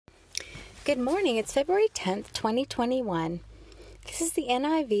Good morning. It's February 10th, 2021. This is the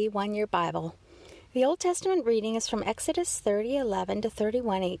NIV One-Year Bible. The Old Testament reading is from Exodus 30:11 to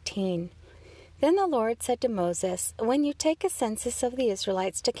 31:18. Then the Lord said to Moses, "When you take a census of the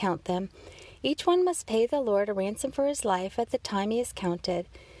Israelites to count them, each one must pay the Lord a ransom for his life at the time he is counted.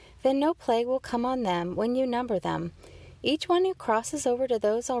 Then no plague will come on them when you number them. Each one who crosses over to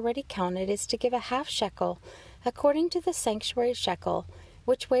those already counted is to give a half shekel, according to the sanctuary shekel,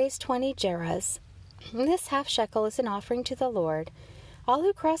 which weighs 20 gerahs. This half shekel is an offering to the Lord. All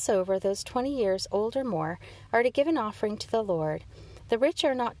who cross over, those 20 years old or more, are to give an offering to the Lord. The rich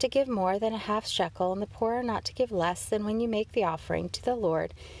are not to give more than a half shekel, and the poor are not to give less than when you make the offering to the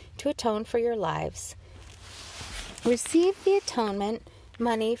Lord to atone for your lives. Receive the atonement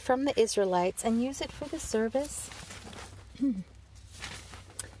money from the Israelites and use it for the service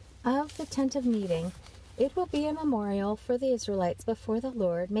of the tent of meeting. It will be a memorial for the Israelites before the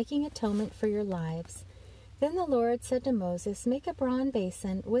Lord, making atonement for your lives." Then the Lord said to Moses, "Make a bronze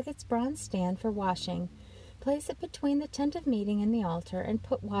basin with its bronze stand for washing. Place it between the tent of meeting and the altar, and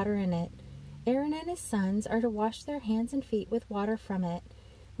put water in it. Aaron and his sons are to wash their hands and feet with water from it.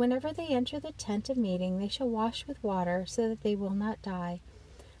 Whenever they enter the tent of meeting, they shall wash with water, so that they will not die.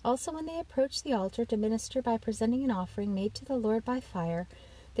 Also when they approach the altar to minister by presenting an offering made to the Lord by fire,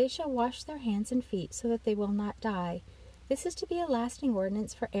 they shall wash their hands and feet, so that they will not die. This is to be a lasting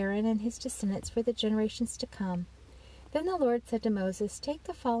ordinance for Aaron and his descendants for the generations to come." Then the Lord said to Moses, "Take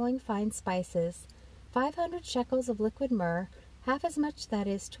the following fine spices: 500 shekels of liquid myrrh, half as much, that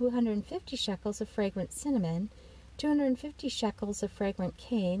is, 250 shekels of fragrant cinnamon, 250 shekels of fragrant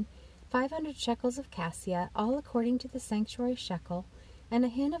cane, 500 shekels of cassia, all according to the sanctuary shekel, and a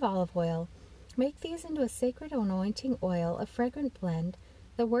hin of olive oil. Make these into a sacred anointing oil, a fragrant blend,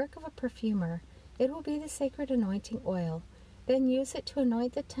 the work of a perfumer. It will be the sacred anointing oil. Then use it to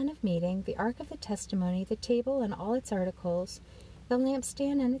anoint the tent of meeting, the ark of the testimony, the table and all its articles, the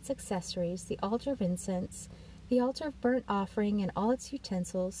lampstand and its accessories, the altar of incense, the altar of burnt offering and all its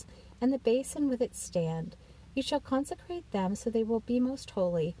utensils, and the basin with its stand. You shall consecrate them so they will be most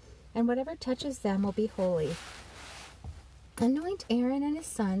holy, and whatever touches them will be holy. Anoint Aaron and his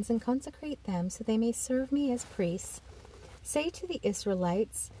sons and consecrate them so they may serve me as priests. Say to the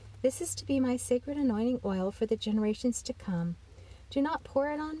Israelites, 'This is to be my sacred anointing oil for the generations to come.' Do not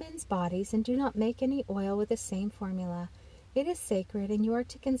pour it on men's bodies, and do not make any oil with the same formula. It is sacred, and you are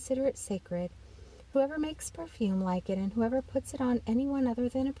to consider it sacred. Whoever makes perfume like it, and whoever puts it on anyone other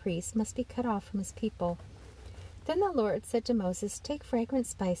than a priest, must be cut off from his people." Then the Lord said to Moses, "Take fragrant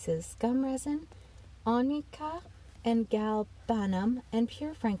spices, gum resin, onycha, and galbanum, and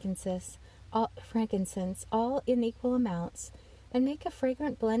pure frankincense, all in equal amounts, and make a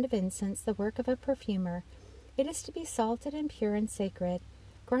fragrant blend of incense, the work of a perfumer. It is to be salted and pure and sacred.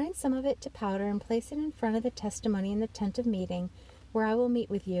 Grind some of it to powder and place it in front of the testimony in the tent of meeting, where I will meet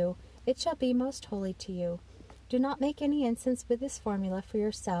with you. It shall be most holy to you. Do not make any incense with this formula for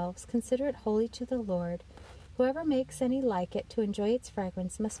yourselves. Consider it holy to the Lord. Whoever makes any like it to enjoy its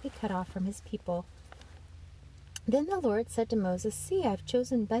fragrance must be cut off from his people." Then the Lord said to Moses, "See, I have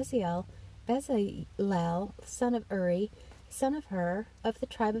chosen Bezalel, son of Uri, son of Hur, of the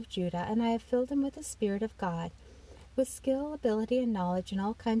tribe of Judah, and I have filled him with the Spirit of God, with skill, ability, and knowledge in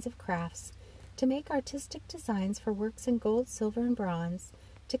all kinds of crafts, to make artistic designs for works in gold, silver, and bronze,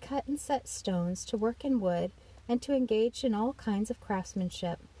 to cut and set stones, to work in wood, and to engage in all kinds of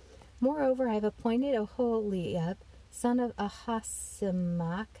craftsmanship. Moreover, I have appointed Oholiab, son of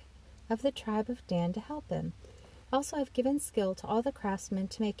Ahisamach, of the tribe of Dan, to help him. Also I have given skill to all the craftsmen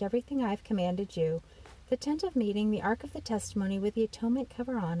to make everything I have commanded you: the tent of meeting, the ark of the testimony with the atonement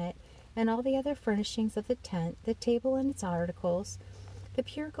cover on it, and all the other furnishings of the tent, the table and its articles, the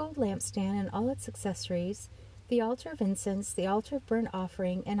pure gold lampstand and all its accessories, the altar of incense, the altar of burnt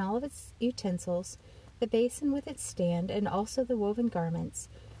offering and all of its utensils, the basin with its stand, and also the woven garments,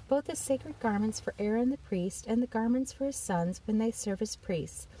 both the sacred garments for Aaron the priest and the garments for his sons when they serve as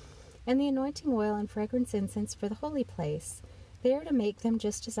priests, and the anointing oil and fragrance incense for the holy place. They are to make them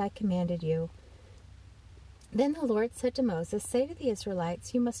just as I commanded you." Then the Lord said to Moses, "Say to the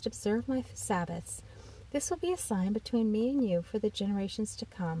Israelites, 'You must observe my Sabbaths. This will be a sign between me and you for the generations to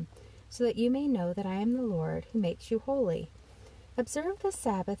come, so that you may know that I am the Lord, who makes you holy. Observe the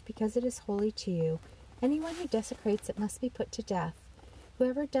Sabbath because it is holy to you. Anyone who desecrates it must be put to death.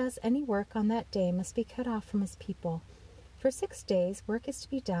 Whoever does any work on that day must be cut off from his people. For 6 days work is to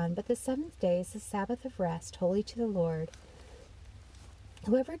be done, but the 7th day is the Sabbath of rest, holy to the Lord.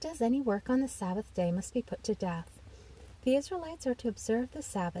 Whoever does any work on the Sabbath day must be put to death. The Israelites are to observe the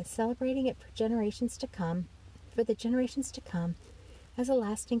Sabbath, celebrating it for the generations to come, as a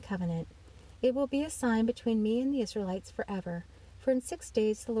lasting covenant. It will be a sign between me and the Israelites forever. For in 6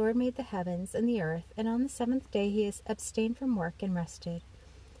 days the Lord made the heavens and the earth, and on the seventh day he has abstained from work and rested."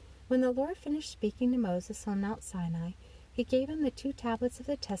 When the Lord finished speaking to Moses on Mount Sinai, he gave him the 2 tablets of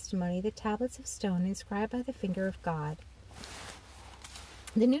the testimony, the tablets of stone inscribed by the finger of God.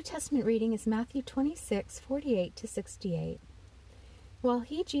 The New Testament reading is Matthew 26:48-68. While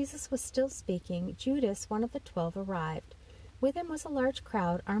he, Jesus, was still speaking, Judas, one of the 12, arrived. With him was a large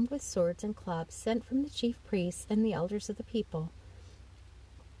crowd armed with swords and clubs, sent from the chief priests and the elders of the people.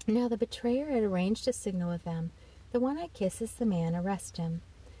 Now the betrayer had arranged a signal with them. "The one I kiss is the man, arrest him."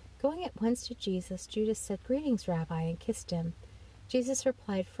 Going at once to Jesus, Judas said, "Greetings, Rabbi," and kissed him. Jesus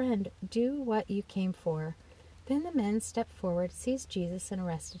replied, "Friend, do what you came for." Then the men stepped forward, seized Jesus, and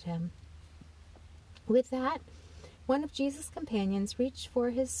arrested him. With that, one of Jesus' companions reached for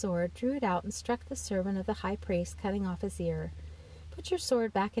his sword, drew it out, and struck the servant of the high priest, cutting off his ear. "Put your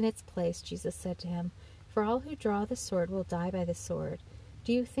sword back in its place," Jesus said to him, "for all who draw the sword will die by the sword.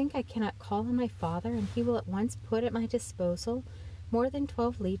 Do you think I cannot call on my Father, and he will at once put at my disposal more than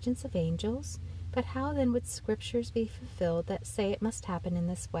 12 legions of angels? But how then would Scriptures be fulfilled that say it must happen in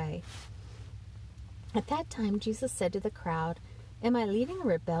this way?" At that time Jesus said to the crowd, "Am I leading a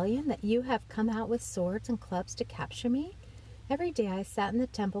rebellion that you have come out with swords and clubs to capture me? Every day I sat in the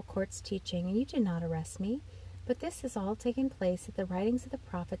temple courts teaching, and you did not arrest me. But this has all taken place that the writings of the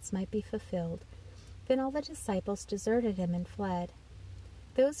prophets might be fulfilled." Then all the disciples deserted him and fled.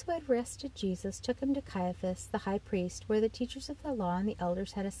 Those who had arrested Jesus took him to Caiaphas, the high priest, where the teachers of the law and the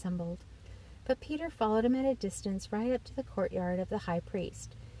elders had assembled. But Peter followed him at a distance right up to the courtyard of the high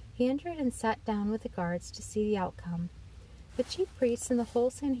priest. He entered and sat down with the guards to see the outcome. The chief priests and the whole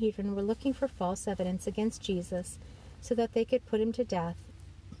Sanhedrin were looking for false evidence against Jesus so that they could put him to death.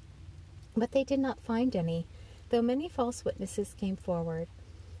 But they did not find any, though many false witnesses came forward.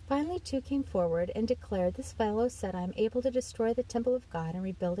 Finally 2 came forward and declared, "This fellow said, I am able to destroy the temple of God and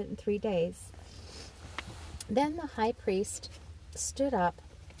rebuild it in 3 days. Then the high priest stood up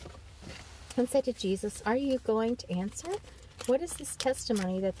and said to Jesus, "Are you going to answer? What is this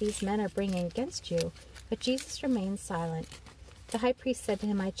testimony that these men are bringing against you?" But Jesus remained silent. The high priest said to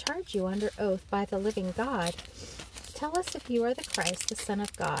him, "I charge you under oath by the living God. Tell us if you are the Christ, the Son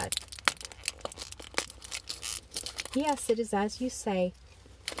of God." "Yes, it is as you say,"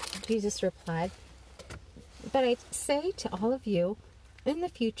 Jesus replied. "But I say to all of you, in the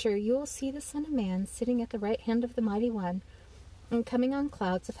future you will see the Son of Man sitting at the right hand of the Mighty One and coming on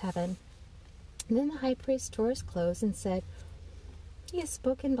clouds of heaven." Then the high priest tore his clothes and said, "He has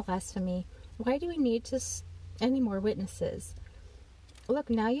spoken blasphemy. Why do we need any more witnesses? Look,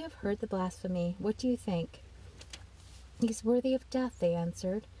 now you have heard the blasphemy. What do you think?" "He's worthy of death," they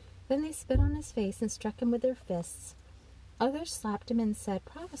answered. Then they spit on his face and struck him with their fists. Others slapped him and said,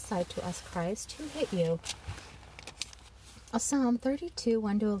 "Prophesy to us, Christ. Who hit you?" Psalm 32,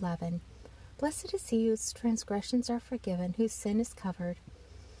 1-11. Blessed is he whose transgressions are forgiven, whose sins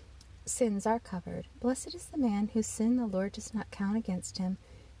are covered. Blessed is the man whose sin the Lord does not count against him,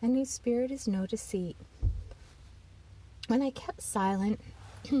 and whose spirit is no deceit. When I kept silent,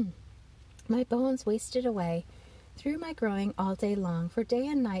 my bones wasted away through my groaning all day long, for day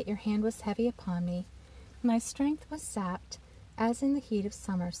and night your hand was heavy upon me. My strength was sapped, as in the heat of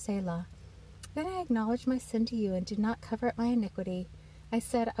summer. Selah. Then I acknowledged my sin to you and did not cover up my iniquity. I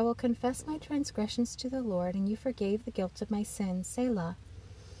said, I will confess my transgressions to the Lord, and you forgave the guilt of my sin. Selah.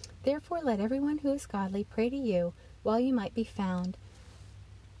 Therefore let everyone who is godly pray to you while you might be found.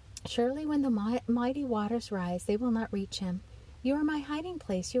 Surely when the mighty waters rise, they will not reach him. You are my hiding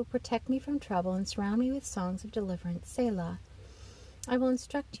place. You will protect me from trouble and surround me with songs of deliverance. Selah. I will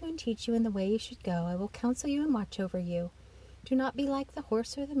instruct you and teach you in the way you should go. I will counsel you and watch over you. Do not be like the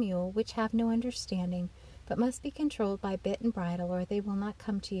horse or the mule, which have no understanding, but must be controlled by bit and bridle, or they will not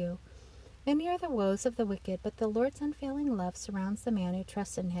come to you. Many are the woes of the wicked, but the Lord's unfailing love surrounds the man who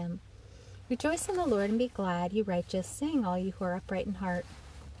trusts in him. Rejoice in the Lord and be glad, you righteous. Sing, all you who are upright in heart.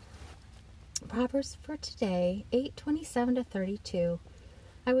 Proverbs for today, 8:27-32.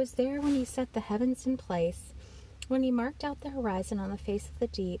 I was there when he set the heavens in place, when he marked out the horizon on the face of the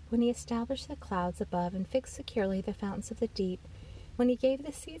deep, when he established the clouds above and fixed securely the fountains of the deep, when he gave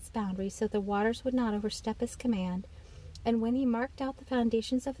the sea its boundaries so the waters would not overstep his command, and when he marked out the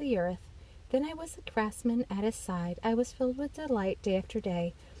foundations of the earth. Then I was a craftsman at his side. I was filled with delight day after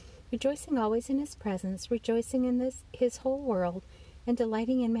day, rejoicing always in his presence, rejoicing in his whole world, and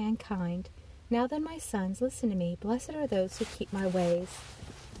delighting in mankind. Now then, my sons, listen to me. Blessed are those who keep my ways.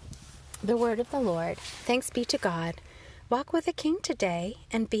 The word of the Lord. Thanks be to God. Walk with the King today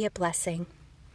and be a blessing.